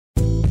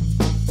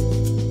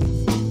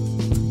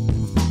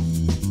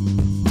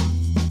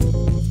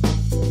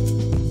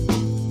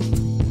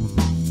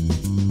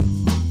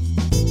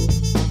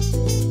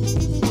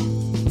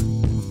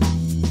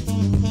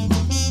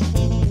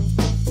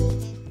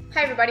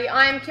everybody.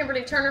 I'm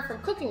Kimberly Turner from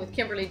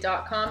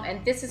cookingwithkimberly.com,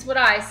 and this is what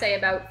I say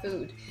about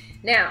food.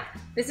 Now,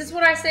 this is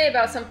what I say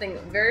about something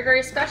very,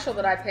 very special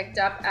that I picked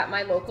up at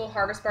my local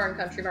Harvest Barn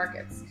Country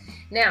Markets.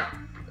 Now,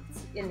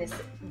 it's in this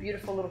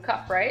beautiful little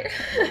cup, right?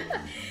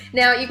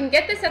 Now, you can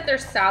get this at their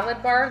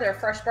salad bar, their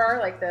fresh bar,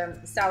 like the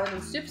salad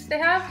and soups they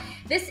have.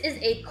 This is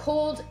a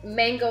cold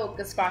mango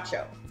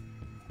gazpacho.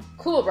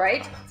 Cool,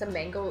 right? It's a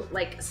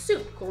mango-like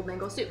soup, cold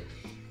mango soup.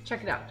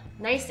 Check it out.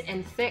 Nice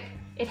and thick.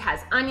 It has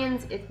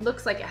onions. It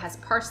looks like it has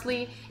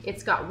parsley.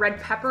 It's got red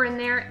pepper in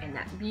there and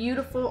that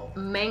beautiful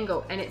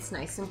mango, and it's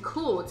nice and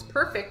cool. It's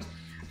perfect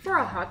for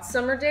a hot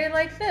summer day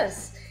like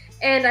this.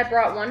 And I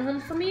brought one home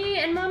for me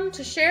and Mom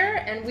to share,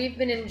 and we've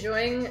been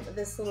enjoying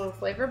this little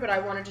flavor, but I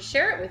wanted to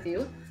share it with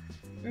you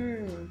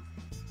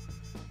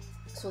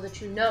so that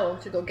you know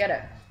to go get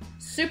it.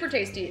 Super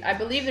tasty. I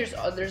believe there's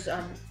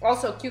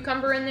also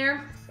cucumber in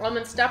there,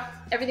 almond stuff.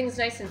 Everything's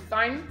nice and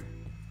fine.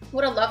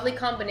 What a lovely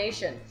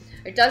combination.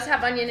 It does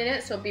have onion in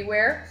it, so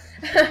beware.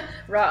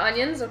 Raw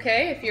onions,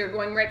 okay? If you're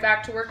going right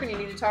back to work and you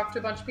need to talk to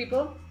a bunch of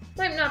people,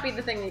 might not be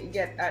the thing that you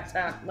get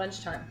at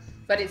lunchtime,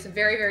 but it's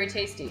very, very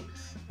tasty.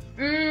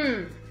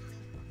 And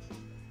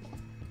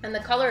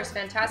the color is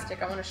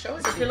fantastic. I want to show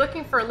it to you. If you're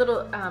looking for a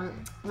little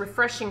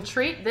refreshing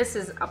treat, this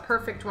is a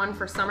perfect one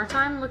for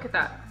summertime. Look at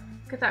that.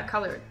 Look at that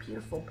color.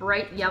 Beautiful,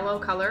 bright yellow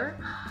color.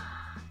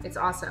 It's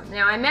awesome.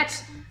 Now, I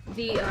met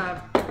the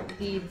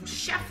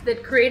chef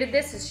that created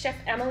this is Chef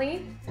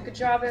Emily. Good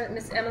job,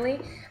 Miss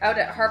Emily, out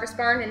at Harvest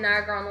Barn in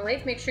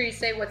Niagara-on-the-Lake. Make sure you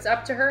say what's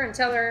up to her and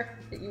tell her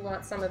that you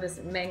want some of this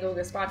mango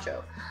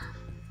gazpacho.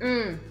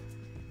 Now,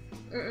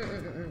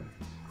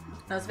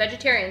 it's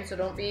vegetarian, so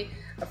don't be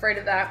afraid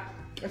of that.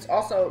 It's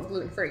also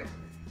gluten-free.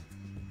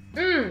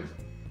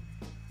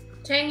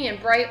 Tangy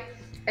and bright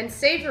and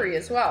savory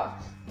as well.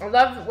 I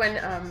love when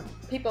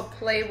people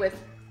play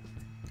with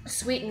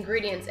sweet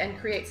ingredients and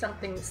create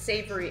something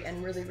savory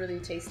and really, really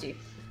tasty.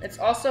 It's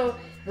also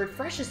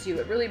refreshes you.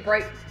 It really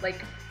bright,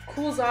 like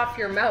cools off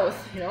your mouth,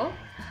 you know?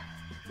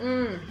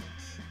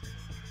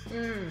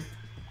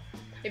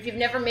 If you've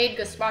never made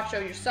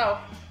gazpacho yourself,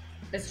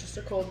 it's just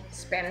a cold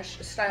Spanish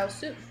style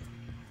soup.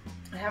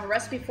 I have a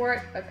recipe for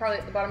it, probably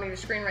at the bottom of your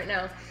screen right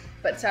now.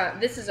 But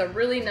this is a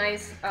really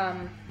nice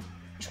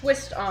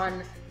twist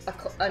on a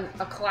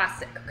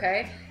classic,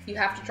 okay? You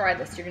have to try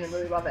this. You're gonna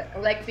really love it. I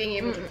like being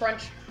able to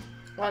crunch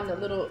on the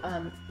little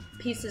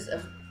pieces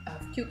of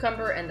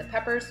cucumber and the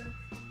peppers.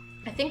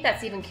 I think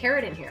that's even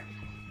carrot in here.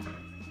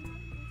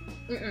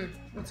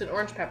 It's an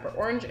orange pepper.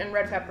 Orange and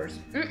red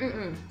peppers.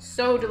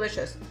 So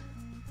delicious.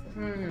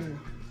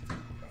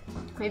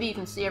 Maybe you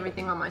can see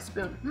everything on my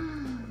spoon.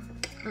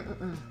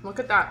 Look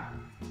at that.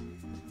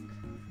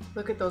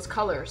 Look at those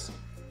colors.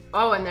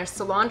 Oh, and there's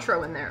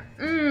cilantro in there.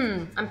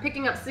 I'm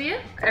picking up, see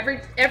it?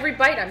 Every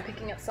bite I'm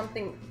picking up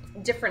something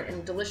different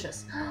and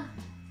delicious.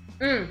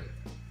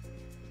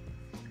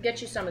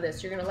 Get you some of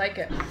this, you're gonna like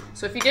it.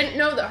 So if you didn't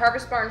know that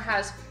Harvest Barn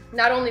has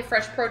not only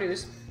fresh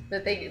produce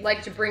that they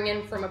like to bring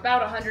in from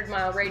about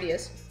 100-mile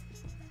radius,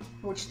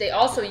 which they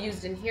also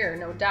used in here,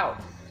 no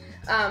doubt.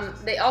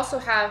 They also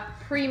have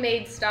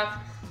pre-made stuff.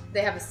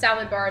 They have a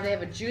salad bar, they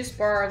have a juice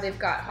bar, they've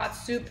got hot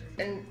soup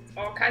and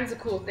all kinds of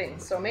cool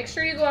things. So make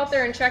sure you go out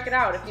there and check it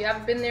out. If you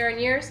haven't been there in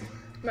years,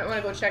 you might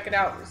wanna go check it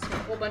out. There's a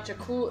whole bunch of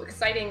cool,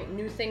 exciting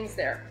new things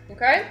there,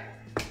 okay?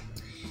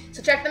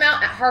 So check them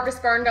out at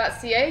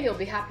harvestbarn.ca. You'll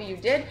be happy you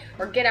did.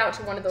 Or get out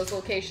to one of those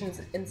locations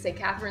in St.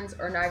 Catharines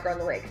or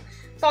Niagara-on-the-Lake.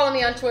 Follow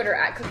me on Twitter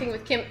at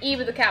cookingwithkim, E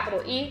with a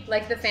capital E.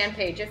 Like the fan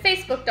page at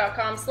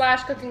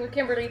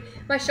facebook.com/cookingwithkimberly.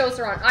 My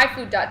shows are on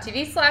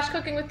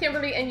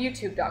ifood.tv/cookingwithkimberly and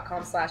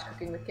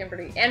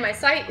youtube.com/cookingwithkimberly. And my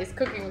site is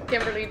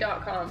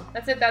cookingwithkimberly.com.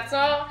 That's it. That's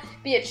all.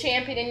 Be a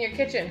champion in your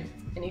kitchen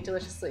and eat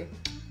deliciously.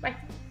 Bye.